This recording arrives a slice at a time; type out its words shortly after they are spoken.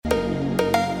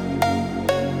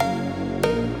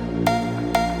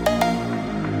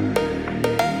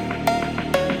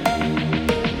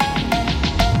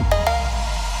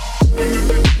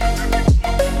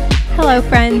Hello,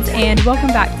 friends, and welcome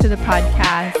back to the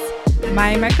podcast.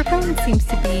 My microphone seems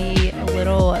to be a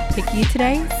little picky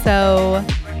today, so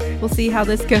we'll see how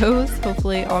this goes.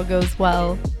 Hopefully all goes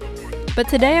well. But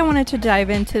today I wanted to dive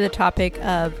into the topic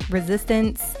of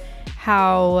resistance,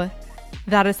 how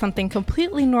that is something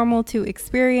completely normal to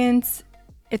experience.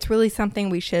 It's really something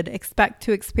we should expect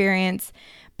to experience,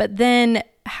 but then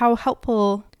how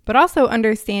helpful, but also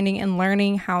understanding and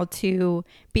learning how to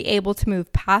be able to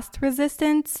move past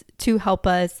resistance to help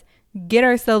us get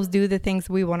ourselves do the things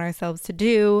we want ourselves to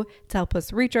do, to help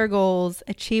us reach our goals,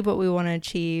 achieve what we want to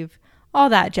achieve, all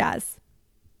that jazz.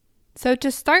 So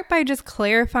to start by just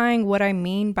clarifying what I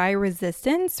mean by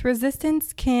resistance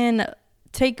can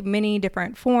take many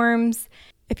different forms.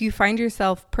 If you find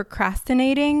yourself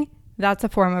procrastinating, that's a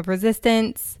form of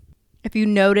resistance. If you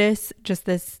notice just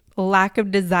this lack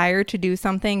of desire to do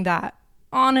something that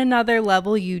on another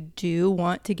level you do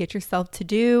want to get yourself to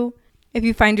do, if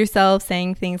you find yourself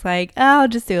saying things like, oh, I'll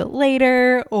just do it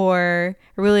later, or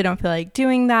I really don't feel like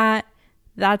doing that,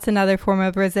 that's another form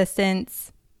of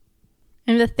resistance.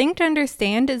 And the thing to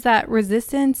understand is that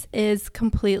resistance is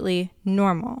completely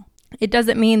normal. It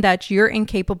doesn't mean that you're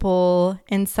incapable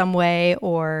in some way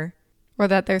or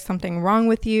that there's something wrong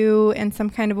with you in some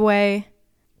kind of way.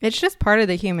 It's just part of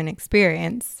the human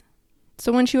experience.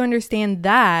 So once you understand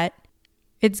that,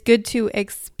 it's good to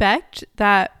expect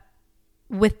that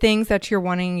with things that you're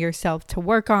wanting yourself to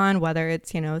work on, whether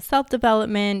it's,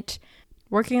 self-development,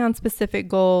 working on specific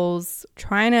goals,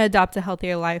 trying to adopt a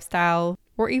healthier lifestyle,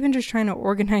 or even just trying to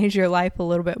organize your life a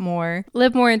little bit more,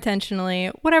 live more intentionally,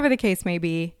 whatever the case may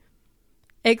be,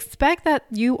 expect that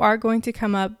you are going to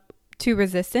come up to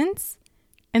resistance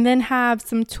and then have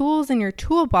some tools in your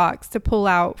toolbox to pull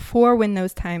out for when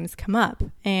those times come up.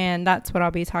 And that's what I'll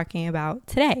be talking about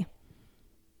today.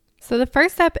 So the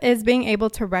first step is being able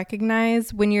to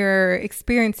recognize when you're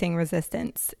experiencing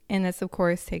resistance. And this, of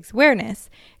course, takes awareness.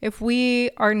 If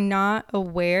we are not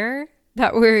aware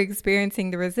that we're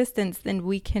experiencing the resistance, then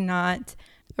we cannot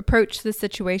approach the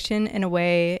situation in a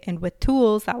way and with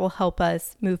tools that will help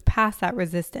us move past that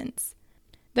resistance.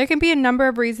 There can be a number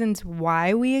of reasons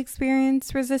why we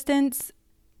experience resistance.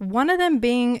 One of them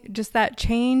being just that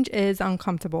change is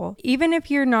uncomfortable. Even if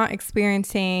you're not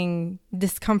experiencing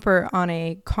discomfort on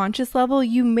a conscious level,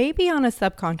 you may be on a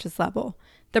subconscious level.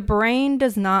 The brain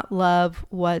does not love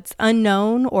what's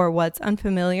unknown or what's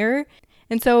unfamiliar.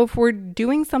 And so if we're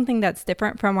doing something that's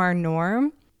different from our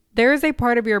norm, there is a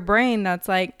part of your brain that's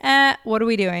like, what are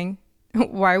we doing?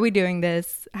 Why are we doing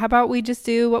this? How about we just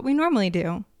do what we normally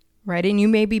do? Right? And you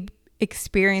may be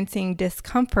experiencing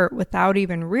discomfort without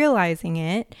even realizing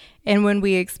it. And when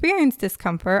we experience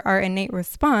discomfort, our innate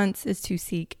response is to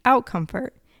seek out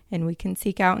comfort. And we can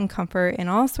seek out comfort in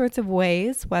all sorts of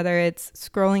ways, whether it's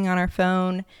scrolling on our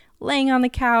phone, laying on the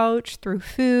couch, through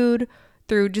food,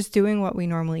 through just doing what we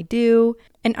normally do.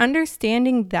 And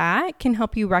understanding that can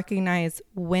help you recognize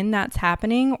when that's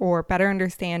happening or better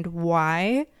understand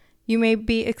why you may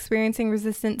be experiencing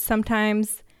resistance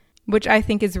sometimes, which I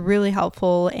think is really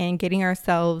helpful in getting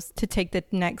ourselves to take the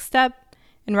next step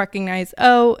and recognize,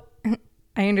 oh,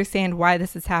 I understand why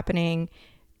this is happening.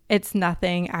 It's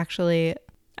nothing, actually.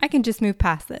 I can just move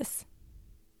past this.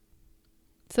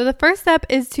 So the first step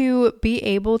is to be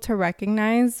able to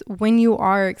recognize when you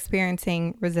are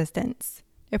experiencing resistance.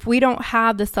 If we don't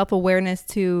have the self-awareness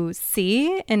to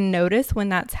see and notice when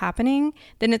that's happening,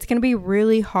 then it's going to be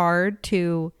really hard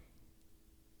to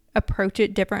approach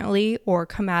it differently or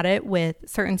come at it with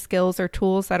certain skills or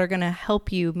tools that are going to help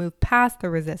you move past the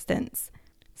resistance.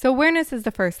 So awareness is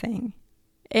the first thing.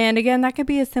 And again, that could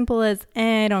be as simple as,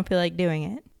 I don't feel like doing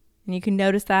it. And you can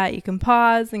notice that, you can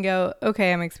pause and go,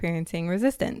 okay, I'm experiencing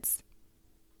resistance.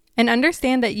 And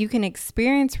understand that you can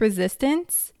experience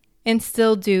resistance and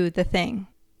still do the thing.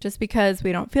 Just because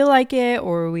we don't feel like it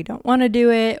or we don't want to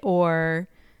do it or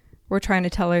we're trying to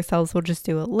tell ourselves we'll just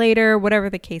do it later, whatever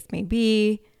the case may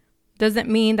be, doesn't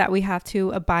mean that we have to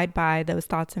abide by those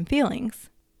thoughts and feelings.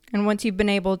 And once you've been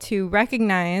able to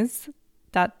recognize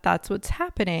that that's what's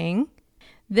happening,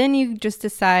 then you just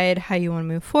decide how you want to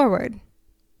move forward.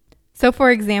 So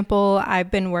for example, I've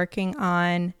been working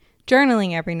on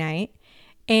journaling every night,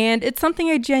 and it's something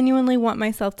I genuinely want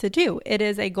myself to do. It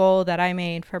is a goal that I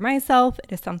made for myself.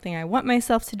 It is something I want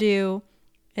myself to do.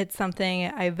 It's something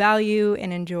I value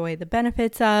and enjoy the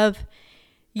benefits of.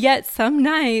 Yet some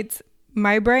nights,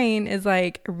 my brain is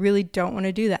like, I really don't want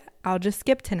to do that. I'll just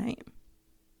skip tonight.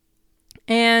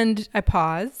 And I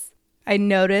pause. I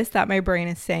notice that my brain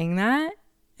is saying that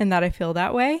and that I feel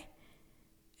that way.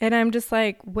 And I'm just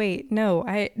like, wait, no,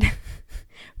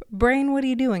 brain, what are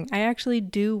you doing? I actually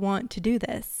do want to do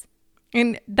this.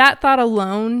 And that thought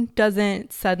alone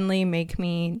doesn't suddenly make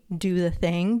me do the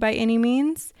thing by any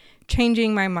means.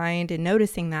 Changing my mind and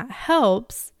noticing that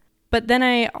helps. But then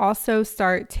I also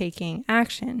start taking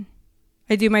action.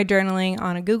 I do my journaling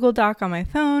on a Google Doc on my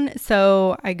phone.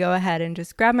 So I go ahead and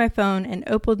just grab my phone and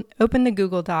open the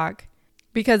Google Doc.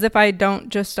 Because if I don't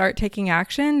just start taking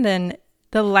action, then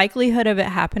the likelihood of it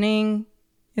happening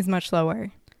is much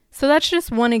lower. So that's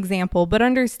just one example, but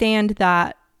understand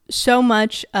that so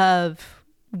much of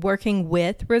working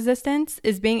with resistance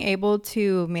is being able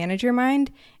to manage your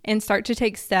mind and start to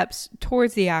take steps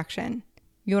towards the action.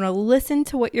 You want to listen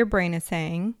to what your brain is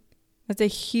saying. That's a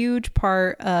huge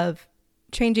part of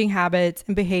changing habits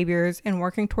and behaviors and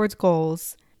working towards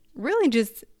goals. Really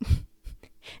just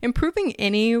improving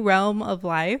any realm of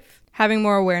life. Having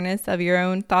more awareness of your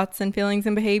own thoughts and feelings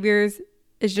and behaviors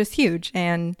is just huge.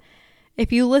 And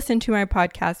if you listen to my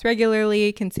podcast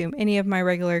regularly, consume any of my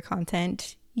regular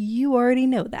content, you already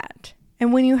know that.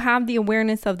 And when you have the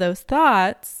awareness of those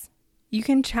thoughts, you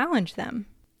can challenge them.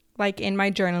 Like in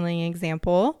my journaling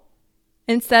example,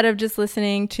 instead of just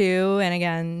listening to, and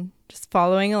again, just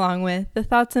following along with the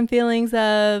thoughts and feelings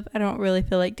of, I don't really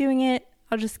feel like doing it,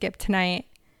 I'll just skip tonight.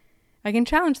 I can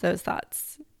challenge those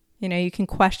thoughts. You can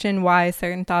question why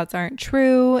certain thoughts aren't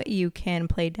true. You can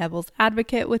play devil's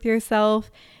advocate with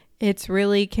yourself. It's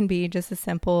really can be just as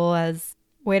simple as,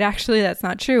 wait, actually, that's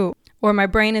not true. Or my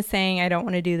brain is saying I don't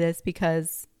want to do this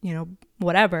because,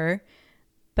 whatever.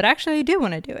 But actually, I do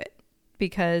want to do it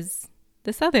because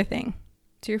this other thing.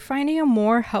 So you're finding a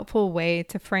more helpful way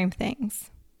to frame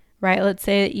things, right? Let's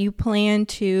say that you plan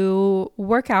to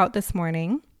work out this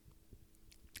morning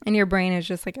and your brain is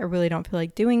just like, I really don't feel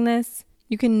like doing this.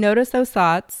 You can notice those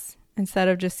thoughts instead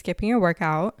of just skipping your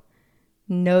workout.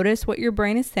 Notice what your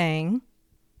brain is saying.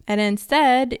 And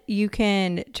instead, you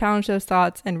can challenge those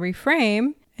thoughts and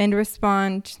reframe and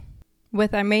respond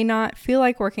with, I may not feel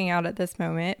like working out at this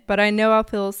moment, but I know I'll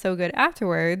feel so good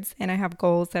afterwards and I have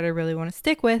goals that I really want to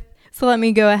stick with. So let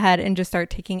me go ahead and just start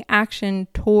taking action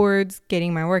towards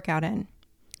getting my workout in.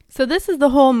 So this is the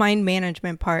whole mind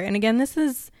management part. And again,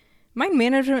 mind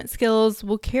management skills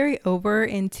will carry over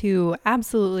into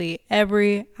absolutely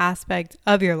every aspect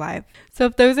of your life. So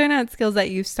if those are not skills that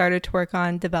you've started to work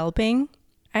on developing,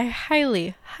 I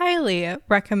highly, highly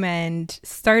recommend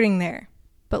starting there.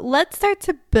 But let's start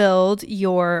to build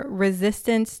your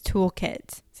resistance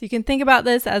toolkit. So you can think about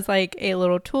this as like a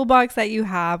little toolbox that you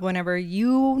have whenever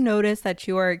you notice that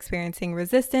you are experiencing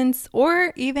resistance,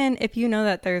 or even if you know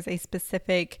that there's a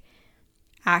specific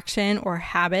action or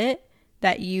habit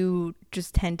that you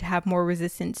just tend to have more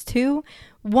resistance to.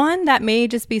 One, that may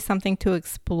just be something to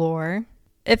explore.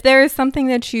 If there is something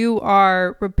that you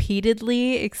are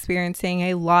repeatedly experiencing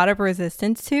a lot of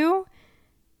resistance to,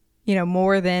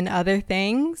 more than other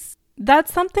things,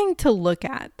 that's something to look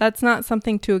at. That's not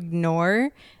something to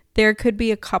ignore. There could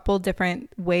be a couple different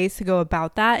ways to go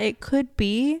about that. It could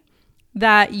be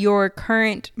that your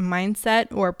current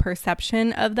mindset or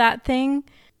perception of that thing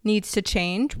needs to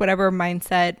change. Whatever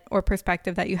mindset or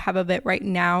perspective that you have of it right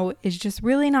now is just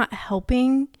really not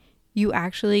helping you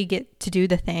actually get to do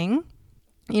the thing.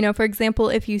 For example,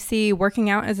 if you see working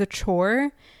out as a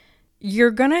chore,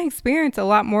 you're going to experience a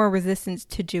lot more resistance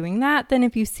to doing that than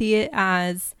if you see it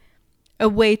as a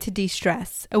way to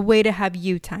de-stress, a way to have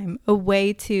you time, a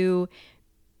way to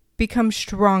become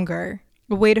stronger,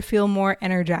 a way to feel more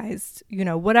energized,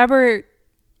 whatever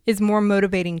is more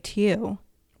motivating to you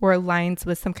or aligns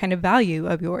with some kind of value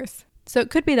of yours. So it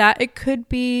could be that. It could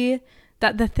be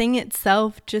that the thing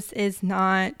itself just is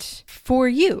not for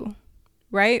you,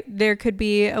 right? There could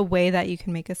be a way that you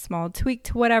can make a small tweak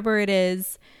to whatever it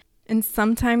is. And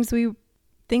sometimes we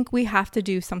think we have to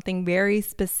do something very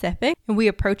specific and we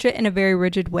approach it in a very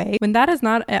rigid way when that is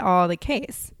not at all the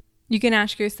case. You can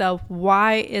ask yourself,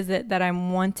 why is it that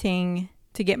I'm wanting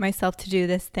to get myself to do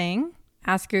this thing?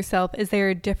 Ask yourself, is there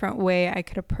a different way I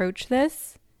could approach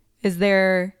this? Is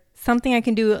there something I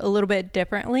can do a little bit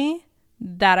differently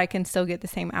that I can still get the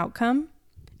same outcome?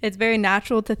 It's very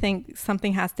natural to think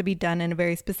something has to be done in a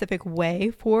very specific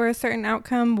way for a certain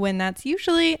outcome when that's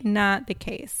usually not the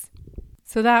case.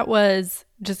 So that was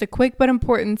just a quick but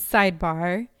important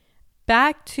sidebar.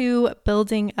 Back to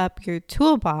building up your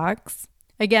toolbox.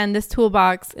 Again, this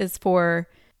toolbox is for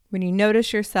when you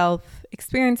notice yourself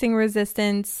experiencing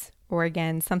resistance, or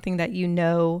again, something that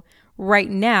right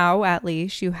now, at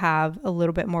least, you have a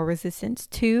little bit more resistance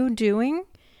to doing.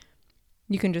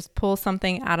 You can just pull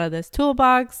something out of this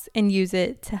toolbox and use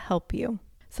it to help you.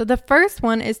 So the first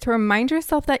one is to remind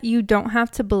yourself that you don't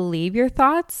have to believe your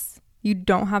thoughts. You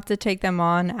don't have to take them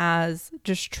on as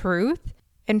just truth,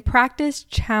 and practice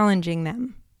challenging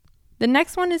them. The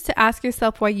next one is to ask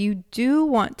yourself why you do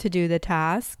want to do the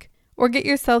task, or get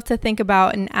yourself to think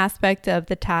about an aspect of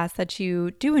the task that you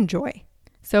do enjoy.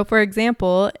 So for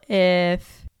example,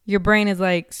 if your brain is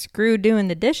like, screw doing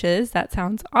the dishes, that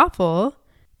sounds awful,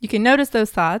 you can notice those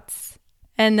thoughts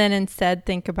and then instead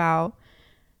think about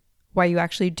why you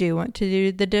actually do want to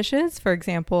do the dishes. For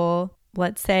example,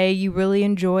 let's say you really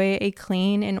enjoy a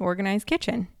clean and organized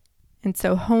kitchen. And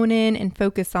so hone in and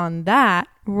focus on that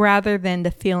rather than the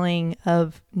feeling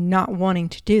of not wanting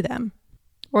to do them.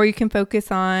 Or you can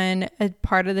focus on a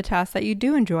part of the task that you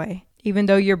do enjoy, even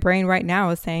though your brain right now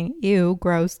is saying, ew,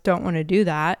 gross, don't want to do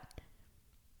that.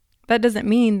 That doesn't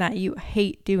mean that you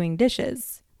hate doing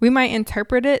dishes. We might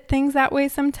interpret things that way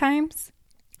sometimes.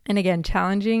 And again,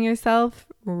 challenging yourself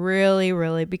really,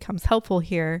 really becomes helpful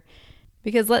here.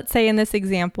 Because let's say in this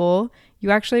example, you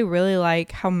actually really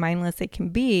like how mindless it can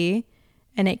be,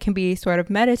 and it can be sort of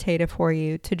meditative for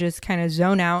you to just kind of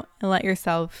zone out and let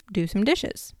yourself do some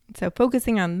dishes. So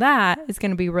focusing on that is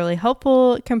going to be really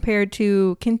helpful compared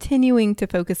to continuing to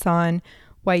focus on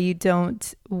why you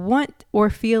don't want or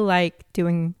feel like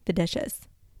doing the dishes.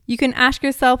 You can ask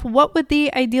yourself, what would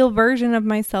the ideal version of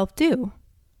myself do?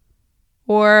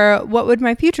 Or what would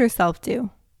my future self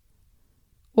do?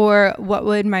 Or what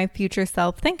would my future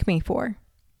self thank me for?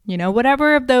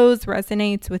 Whatever of those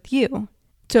resonates with you.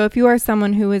 So if you are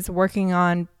someone who is working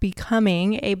on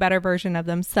becoming a better version of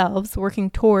themselves, working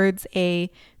towards a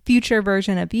future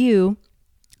version of you,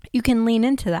 you can lean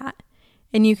into that.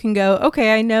 And you can go,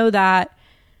 okay, I know that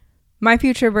my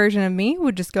future version of me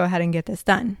would just go ahead and get this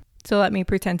done. So let me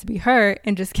pretend to be her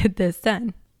and just get this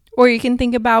done. Or you can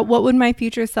think about, what would my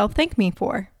future self thank me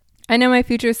for? I know my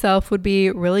future self would be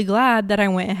really glad that I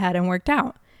went ahead and worked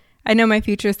out. I know my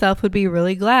future self would be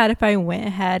really glad if I went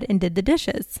ahead and did the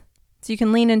dishes. So you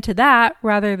can lean into that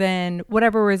rather than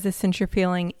whatever resistance you're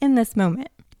feeling in this moment.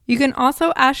 You can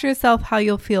also ask yourself how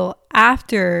you'll feel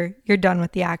after you're done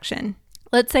with the action.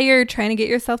 Let's say you're trying to get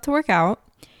yourself to work out,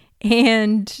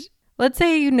 and let's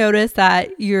say you notice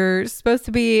that you're supposed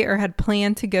to be or had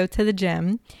planned to go to the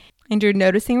gym, and you're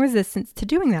noticing resistance to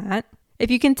doing that.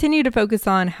 If you continue to focus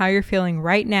on how you're feeling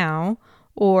right now,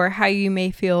 or how you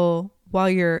may feel while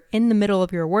you're in the middle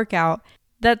of your workout,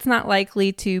 that's not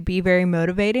likely to be very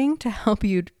motivating to help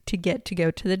you to get to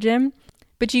go to the gym.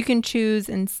 But you can choose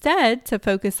instead to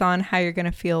focus on how you're going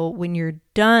to feel when you're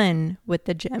done with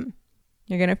the gym.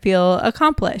 You're going to feel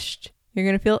accomplished. You're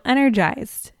going to feel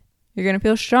energized. You're going to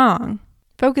feel strong.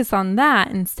 Focus on that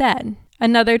instead.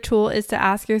 Another tool is to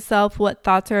ask yourself what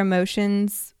thoughts or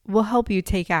emotions will help you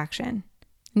take action.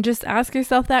 And just ask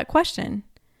yourself that question.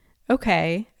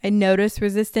 Okay, I notice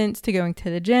resistance to going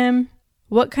to the gym.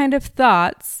 What kind of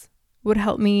thoughts would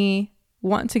help me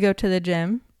want to go to the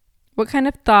gym? What kind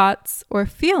of thoughts or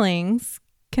feelings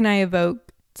can I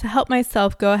evoke to help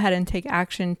myself go ahead and take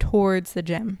action towards the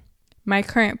gym? My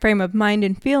current frame of mind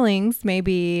and feelings may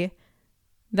be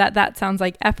that sounds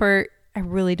like effort. I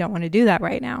really don't want to do that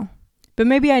right now. But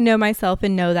maybe I know myself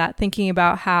and know that thinking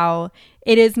about how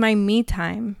it is my me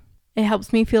time, it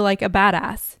helps me feel like a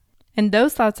badass. And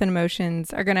those thoughts and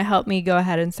emotions are going to help me go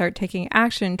ahead and start taking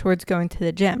action towards going to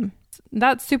the gym.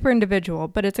 That's super individual,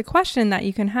 but it's a question that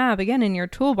you can have, again, in your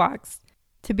toolbox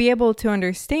to be able to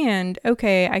understand,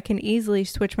 okay, I can easily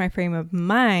switch my frame of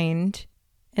mind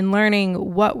and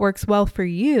learning what works well for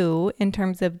you in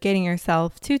terms of getting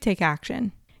yourself to take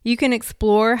action. You can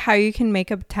explore how you can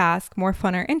make a task more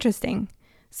fun or interesting.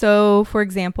 So, for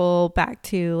example, back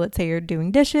to, let's say you're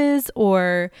doing dishes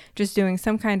or just doing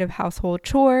some kind of household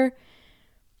chore.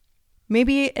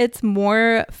 Maybe it's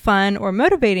more fun or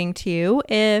motivating to you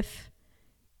if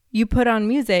you put on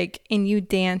music and you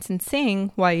dance and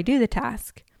sing while you do the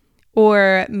task.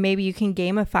 Or maybe you can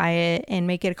gamify it and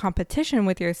make it a competition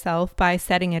with yourself by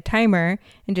setting a timer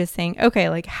and just saying, okay,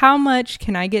 like how much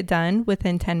can I get done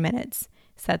within 10 minutes?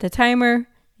 Set the timer,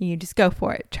 and you just go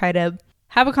for it. Try to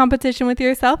have a competition with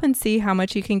yourself and see how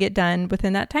much you can get done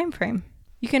within that time frame.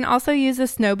 You can also use the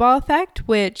snowball effect,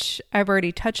 which I've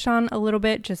already touched on a little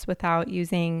bit just without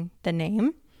using the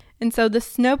name. And so the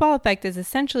snowball effect is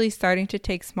essentially starting to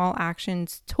take small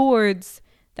actions towards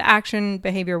the action,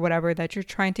 behavior, whatever that you're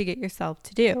trying to get yourself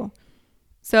to do.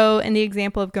 So in the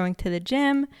example of going to the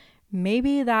gym,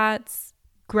 maybe that's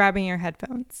grabbing your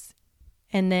headphones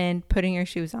and then putting your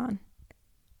shoes on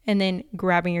and then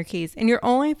grabbing your keys. And you're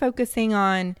only focusing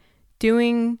on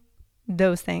doing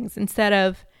those things instead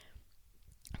of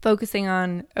focusing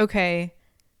on, okay,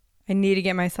 I need to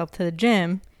get myself to the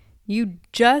gym. You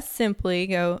just simply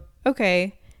go,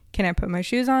 okay, can I put my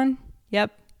shoes on?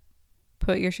 Yep.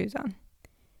 Put your shoes on.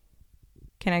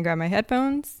 Can I grab my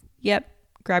headphones? Yep.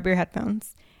 Grab your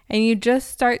headphones. And you just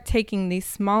start taking these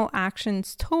small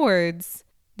actions towards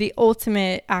the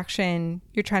ultimate action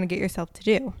you're trying to get yourself to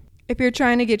do. If you're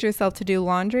trying to get yourself to do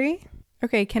laundry,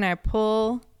 okay, can I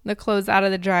pull the clothes out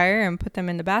of the dryer and put them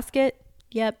in the basket?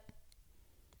 Yep.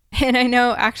 And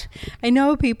I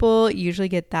know people usually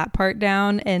get that part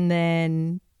down and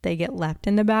then they get left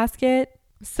in the basket.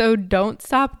 So don't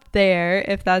stop there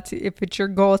if it's your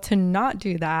goal to not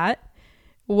do that.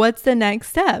 What's the next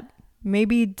step?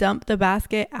 Maybe dump the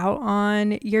basket out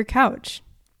on your couch.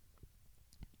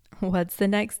 What's the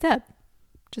next step?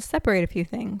 Just separate a few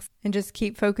things and just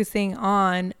keep focusing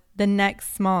on the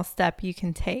next small step you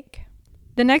can take.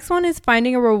 The next one is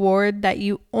finding a reward that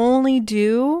you only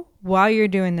do while you're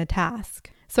doing the task.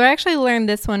 So I actually learned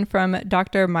this one from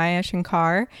Dr. Maya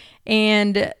Shankar,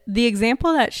 and the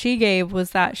example that she gave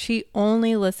was that she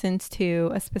only listens to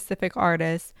a specific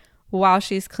artist while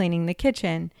she's cleaning the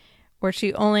kitchen, or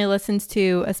she only listens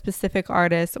to a specific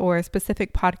artist or a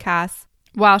specific podcast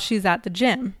while she's at the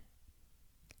gym.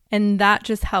 And that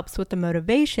just helps with the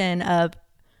motivation of,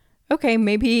 okay,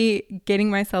 maybe getting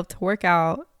myself to work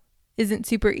out isn't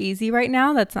super easy right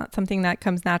now. That's not something that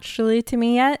comes naturally to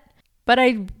me yet, but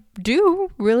I do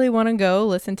really want to go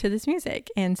listen to this music.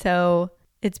 And so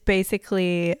it's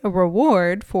basically a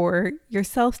reward for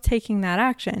yourself taking that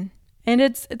action. And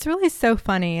it's really so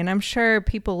funny. And I'm sure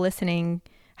people listening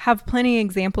have plenty of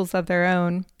examples of their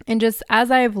own. And just as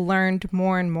I've learned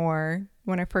more and more,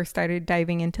 when I first started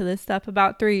diving into this stuff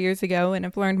about 3 years ago, and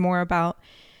I've learned more about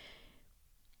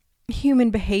human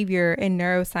behavior and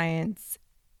neuroscience.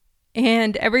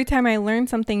 And every time I learn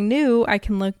something new, I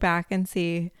can look back and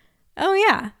see, oh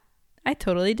yeah, I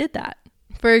totally did that.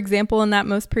 For example, in that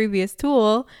most previous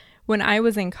tool, when I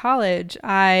was in college,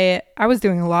 I was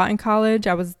doing a lot in college.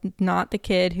 I was not the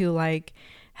kid who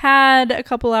had a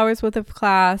couple hours worth of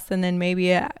class and then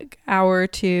maybe an hour or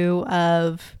two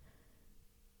of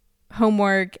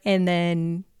homework and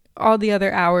then all the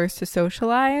other hours to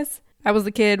socialize. I was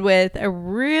a kid with a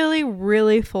really,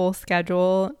 really full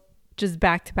schedule, just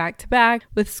back to back to back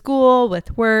with school,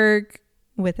 with work,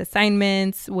 with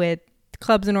assignments, with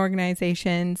clubs and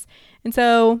organizations. And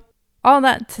so all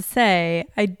that to say,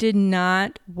 I did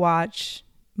not watch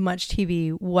much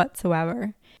TV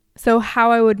whatsoever. So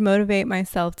how I would motivate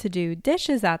myself to do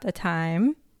dishes at the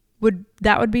time would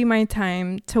be my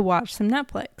time to watch some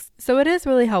Netflix. So it is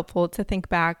really helpful to think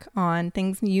back on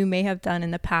things you may have done in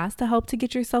the past to help to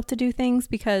get yourself to do things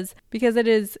because it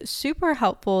is super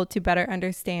helpful to better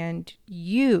understand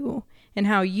you and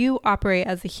how you operate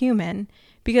as a human,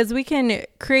 because we can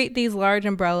create these large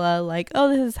umbrella oh,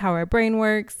 this is how our brain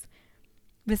works.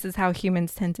 This is how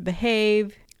humans tend to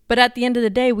behave. But at the end of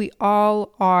the day, we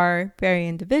all are very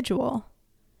individual.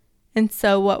 And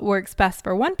so what works best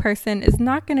for one person is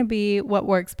not going to be what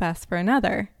works best for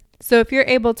another. So if you're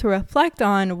able to reflect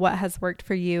on what has worked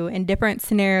for you in different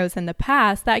scenarios in the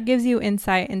past, that gives you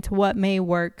insight into what may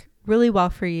work really well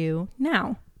for you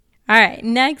now. All right,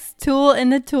 next tool in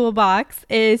the toolbox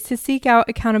is to seek out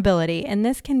accountability. And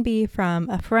this can be from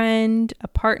a friend, a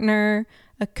partner,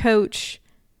 a coach.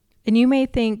 And you may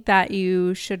think that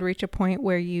you should reach a point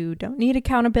where you don't need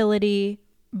accountability.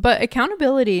 But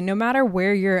accountability, no matter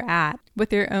where you're at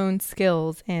with your own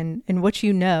skills and what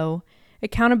you know,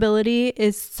 accountability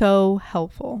is so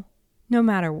helpful, no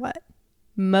matter what.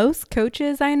 Most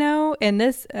coaches I know, and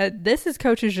this is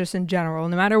coaches just in general,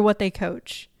 no matter what they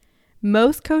coach,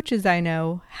 most coaches I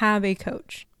know have a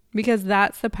coach because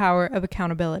that's the power of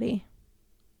accountability.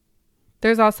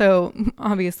 There's also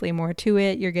obviously more to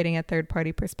it. You're getting a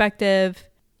third-party perspective.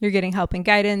 You're getting help and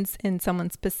guidance in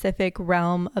someone's specific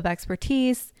realm of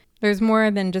expertise. There's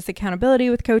more than just accountability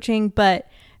with coaching. But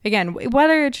again,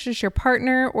 whether it's just your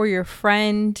partner or your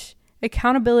friend,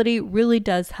 accountability really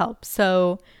does help.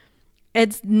 So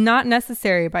it's not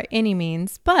necessary by any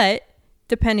means, but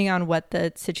depending on what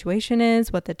the situation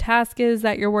is, what the task is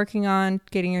that you're working on,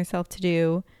 getting yourself to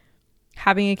do,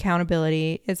 having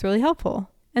accountability is really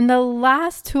helpful. And the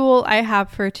last tool I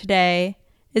have for today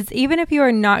is even if you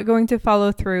are not going to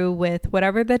follow through with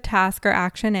whatever the task or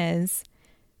action is,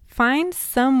 find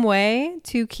some way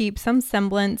to keep some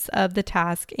semblance of the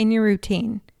task in your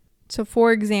routine. So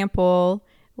for example,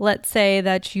 let's say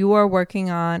that you are working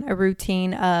on a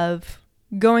routine of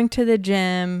going to the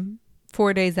gym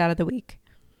 4 days out of the week.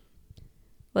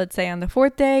 Let's say on the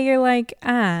fourth day, you're like,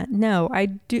 no,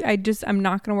 I'm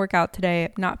not going to work out today.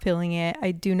 I'm not feeling it.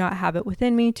 I do not have it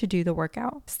within me to do the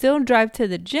workout. Still drive to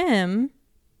the gym,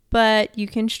 but you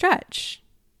can stretch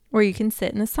or you can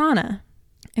sit in the sauna.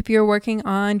 If you're working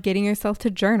on getting yourself to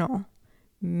journal,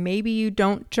 maybe you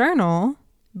don't journal,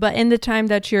 but in the time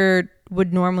that you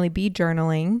would normally be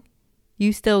journaling,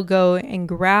 you still go and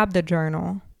grab the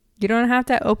journal. You don't have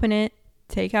to open it,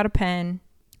 take out a pen.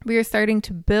 We are starting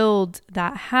to build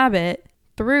that habit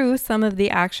through some of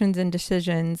the actions and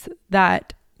decisions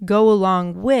that go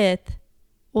along with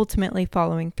ultimately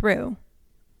following through.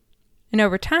 And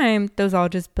over time, those all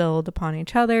just build upon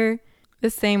each other.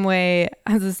 The same way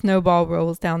as a snowball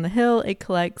rolls down the hill, it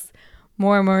collects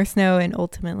more and more snow and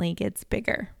ultimately gets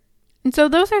bigger. And so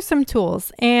those are some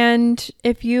tools. And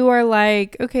if you are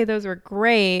like, okay, those were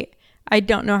great, I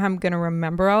don't know how I'm going to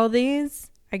remember all these,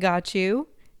 I got you.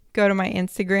 Go to my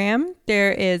Instagram.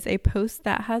 There is a post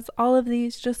that has all of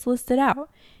these just listed out.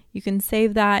 You can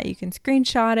save that. You can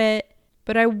screenshot it.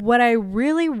 But what I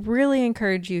really, really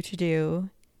encourage you to do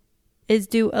is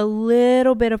do a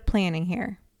little bit of planning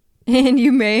here. And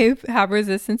you may have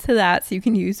resistance to that, so you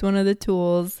can use one of the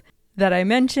tools that I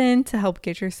mentioned to help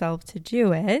get yourself to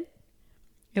do it.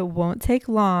 It won't take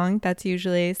long. That's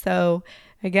usually, so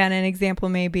again, an example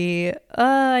may be,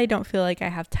 I don't feel like I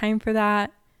have time for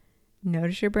that.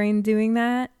 Notice your brain doing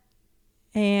that,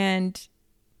 and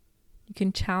you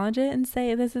can challenge it and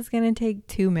say, this is going to take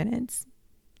 2 minutes.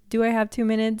 Do I have 2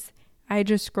 minutes? I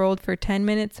just scrolled for 10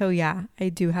 minutes, so yeah, I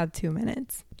do have 2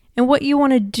 minutes. And what you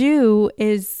want to do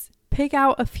is pick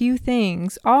out a few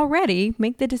things already,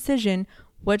 make the decision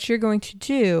what you're going to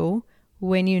do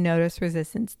when you notice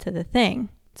resistance to the thing.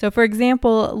 So for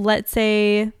example, let's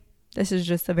say this is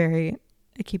just I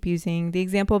keep using the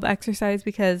example of exercise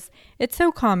because it's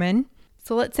so common.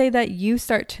 So let's say that you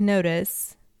start to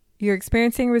notice you're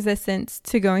experiencing resistance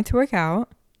to going to work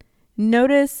out.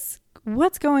 Notice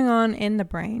what's going on in the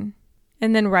brain,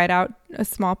 and then write out a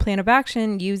small plan of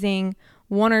action using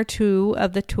one or two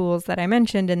of the tools that I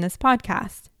mentioned in this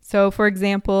podcast. So for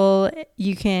example,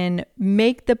 you can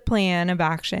make the plan of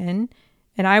action,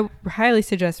 and I highly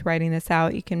suggest writing this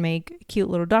out. You can make a cute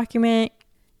little document.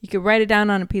 You could write it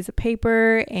down on a piece of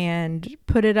paper and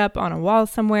put it up on a wall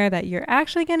somewhere that you're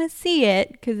actually going to see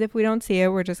it, because if we don't see it,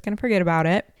 we're just going to forget about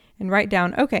it. And write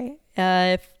down, okay,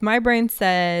 if my brain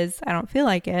says I don't feel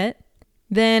like it,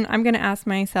 then I'm going to ask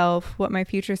myself what my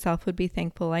future self would be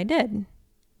thankful I did.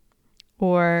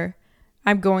 Or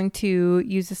I'm going to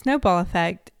use the snowball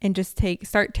effect and just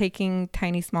start taking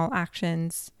tiny small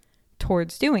actions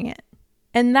towards doing it.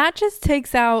 And that just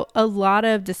takes out a lot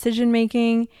of decision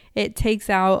making. It takes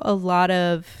out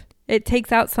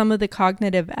some of the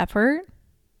cognitive effort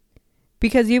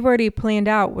because you've already planned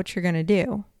out what you're going to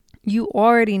do. You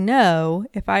already know,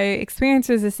 if I experience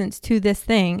resistance to this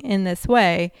thing in this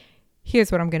way,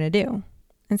 here's what I'm going to do.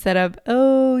 Instead of,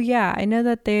 oh yeah, I know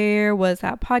that there was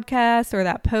that podcast or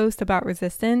that post about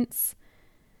resistance.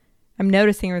 I'm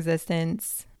noticing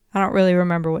resistance. I don't really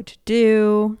remember what to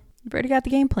do. You've already got the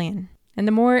game plan. And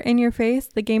the more in your face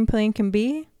the game plan can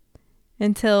be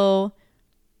until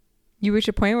you reach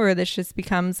a point where this just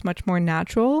becomes much more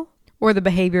natural, or the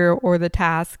behavior or the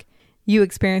task you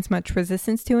experience much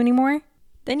resistance to anymore,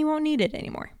 then you won't need it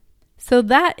anymore. So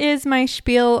that is my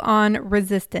spiel on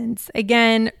resistance.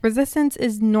 Again, resistance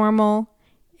is normal.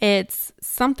 It's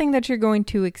something that you're going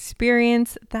to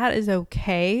experience. That is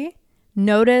okay.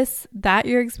 Notice that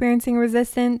you're experiencing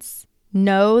resistance.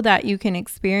 Know that you can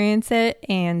experience it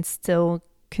and still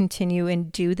continue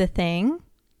and do the thing,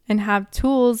 and have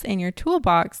tools in your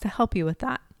toolbox to help you with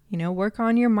that. Work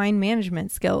on your mind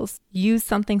management skills. Use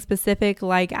something specific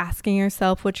like asking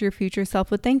yourself what your future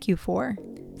self would thank you for.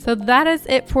 So that is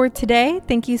it for today.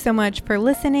 Thank you so much for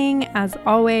listening. As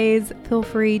always, feel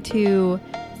free to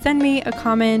send me a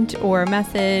comment or a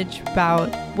message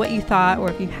about what you thought, or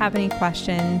if you have any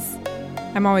questions.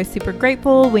 I'm always super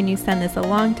grateful when you send this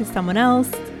along to someone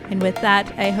else. And with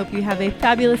that, I hope you have a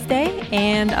fabulous day,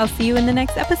 and I'll see you in the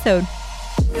next episode.